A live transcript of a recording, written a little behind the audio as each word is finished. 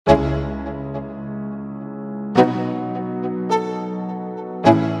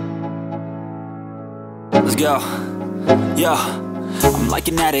Yo, yo, I'm like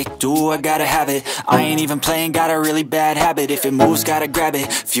an addict, do I gotta have it. I ain't even playing, got a really bad habit. If it moves, gotta grab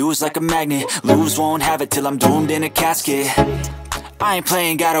it, fuse like a magnet. Lose, won't have it till I'm doomed in a casket. I ain't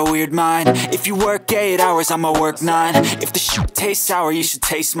playing, got a weird mind. If you work 8 hours, I'ma work 9. If the shit tastes sour, you should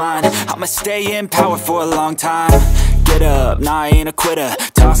taste mine. I'ma stay in power for a long time. Get up, nah, I ain't a quitter.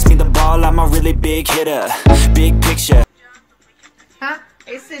 Toss me the ball, I'm a really big hitter. Big picture. Huh?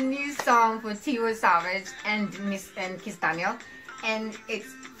 It's a new song for Tiwa Savage and Kiss Daniel, and it's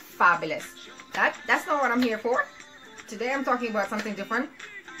fabulous. That's not what I'm here for. Today I'm talking about something different.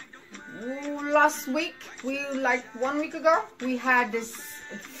 Last week, like 1 week ago, we had this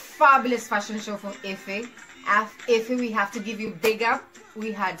fabulous fashion show from Ife. Ife, we have to give you big up.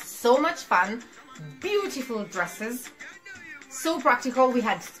 We had so much fun, beautiful dresses, so practical. We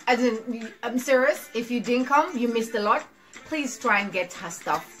had, I'm serious, if you didn't come, you missed a lot. Please try and get her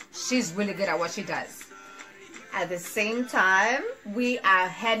stuff. She's really good at what she does. At the same time, we are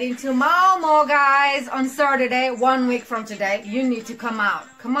heading to Malmö, guys, on Saturday, 1 week from today. You need to come out.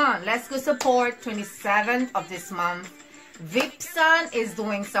 Come on, let's go support 27th of this month. vvipson is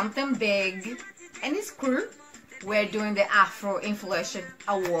doing something big, and his crew. We're doing the Afro-diaspora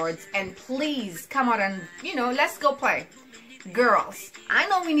Awards, and please come out and, you know, let's go play. Girls, I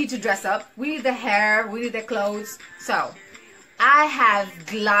know we need to dress up. We need the hair, we need the clothes. So, I have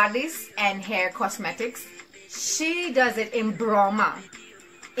Gladys and Hair Cosmetics. She does it in Bromma,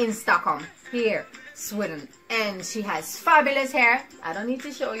 in Stockholm, here, Sweden. And she has fabulous hair. I don't need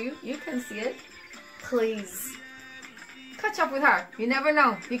to show you. You can see it. Please, catch up with her. You never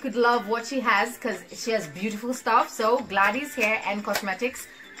know. You could love what she has because she has beautiful stuff. So, Gladys Hair and Cosmetics.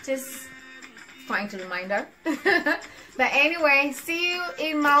 Just trying to remind her. But anyway, see you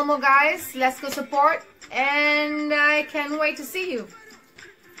in Malmö, guys. Let's go support. And I can't wait to see you.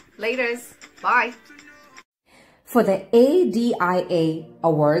 Laters. Bye. For the ADIA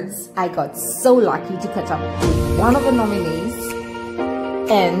Awards, I got so lucky to catch up with one of the nominees.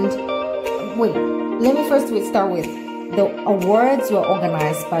 And wait, let me first start with the awards were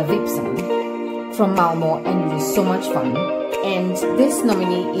organized by vvipson from Malmö, and it was so much fun. And this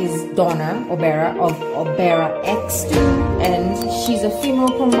nominee is Donnah, oberah of Oberah X2, and she's a female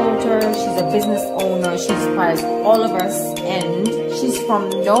promoter, she's a business owner, she inspires all of us, and she's from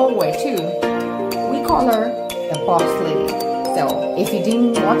Norway too. We call her the boss lady. So if you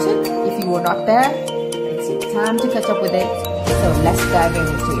didn't watch it, if you were not there, it's your time to catch up with it. So let's dive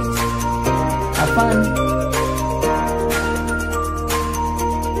into it. Have fun.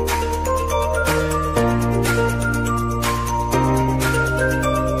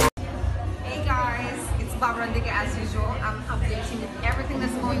 As usual, I'm updating everything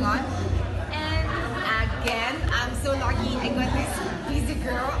that's going on, and again, I'm so lucky I got this busy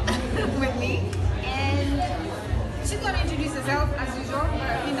girl with me, and she's gonna introduce herself as usual.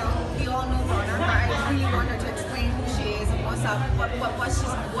 But you know, we all know Donnah, but I really want her to explain who she is and what's up,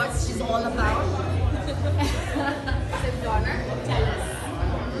 what she's all about. So Donnah, tell us.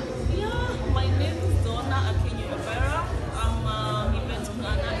 Yeah, my name is Donnah Oberah. I'm an event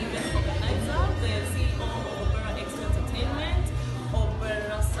planner, event organizer, the CEO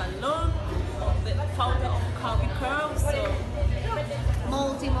Salon, the founder of Curvy Curve, so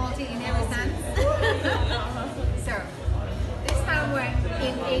multi in every sense. So this time we're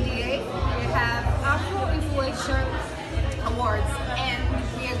in ADA. We have Afro-diaspora Awards, and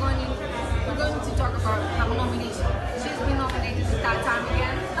we're going to talk about her nomination. She's been nominated this time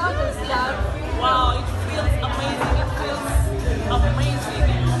again. How does that? Wow, it feels amazing. It feels amazing.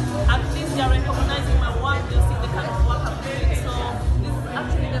 At least they're recognizing my work. They see the kind of work I'm doing. So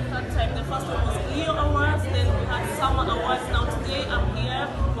actually the third time. The first one was ADIA Awards, then we had Summer Awards. Now today I'm here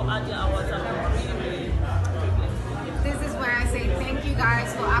for ADIA Awards. I'm really privileged. This is where I say thank you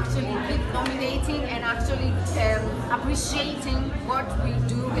guys for actually keep nominating and actually appreciating what we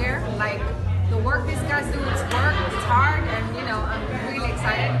do here. Like the work these guys do, it's work, it's hard, and you know, I'm really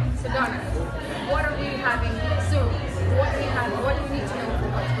excited. So Donnah, what are we having soon? What do we need to know for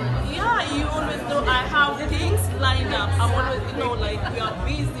what's going on? Yeah, you always know I have things lined up. I always, you know, like we are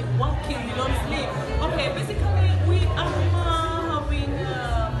busy working, we don't sleep. Okay, basically we are having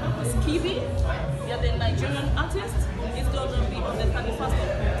Skibi, yeah, the Nigerian artist. It's going to be on the 31st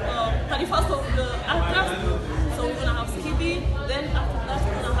of the August. So we're going to have Skibi. Then after that,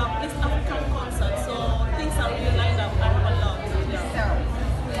 we're going to have this African concert. So things are really lined up. I have a lot. Yeah. So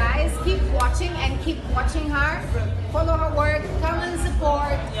guys, keep watching and keep watching her. Follow her work, come and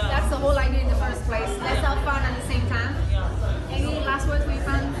support. Yeah. That's the whole idea in the first place. Let's have fun at the same time. Yeah. Any last words for your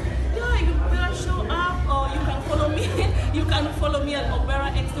fans? Yeah, you better show up, or you can follow me. You can follow me at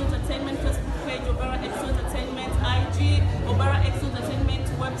Oberah X Entertainment Facebook page, Oberah X Entertainment.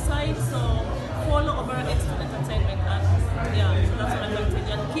 website, so follow Oberah Entertainment, and yeah, so that's what I'm going to tell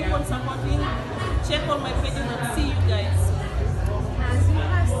you. And keep on supporting, check on my pages, and see you guys. As you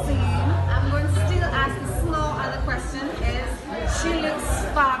have seen, I'm going to still ask Snow other question is, she looks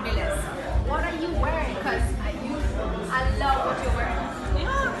fabulous. What are you wearing? Because I love what you're wearing.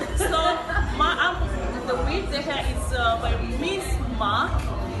 Yeah, so the wig, the hair is by Miss Mark,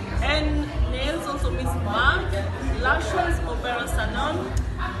 and nails also Miss Mark, lashes Oberah Salon.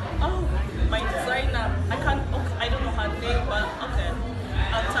 Oh, my designer, I don't know her name, but okay,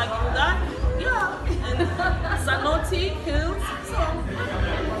 I'll tag you that. Yeah, and Zanotti Hills. So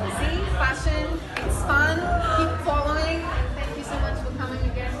See, fashion, it's fun. Keep following. Thank you so much for coming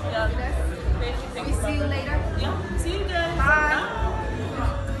again. yeah, with us. thank We you. see you later. Yeah, see you guys. Bye.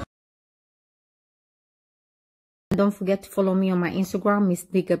 Don't forget to follow me on my Instagram, Miss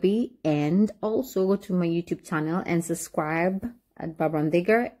Diggaby, and also go to my YouTube channel and subscribe at Barbara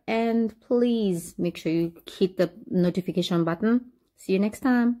Digger. And please make sure you hit the notification button. See you next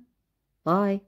time. Bye.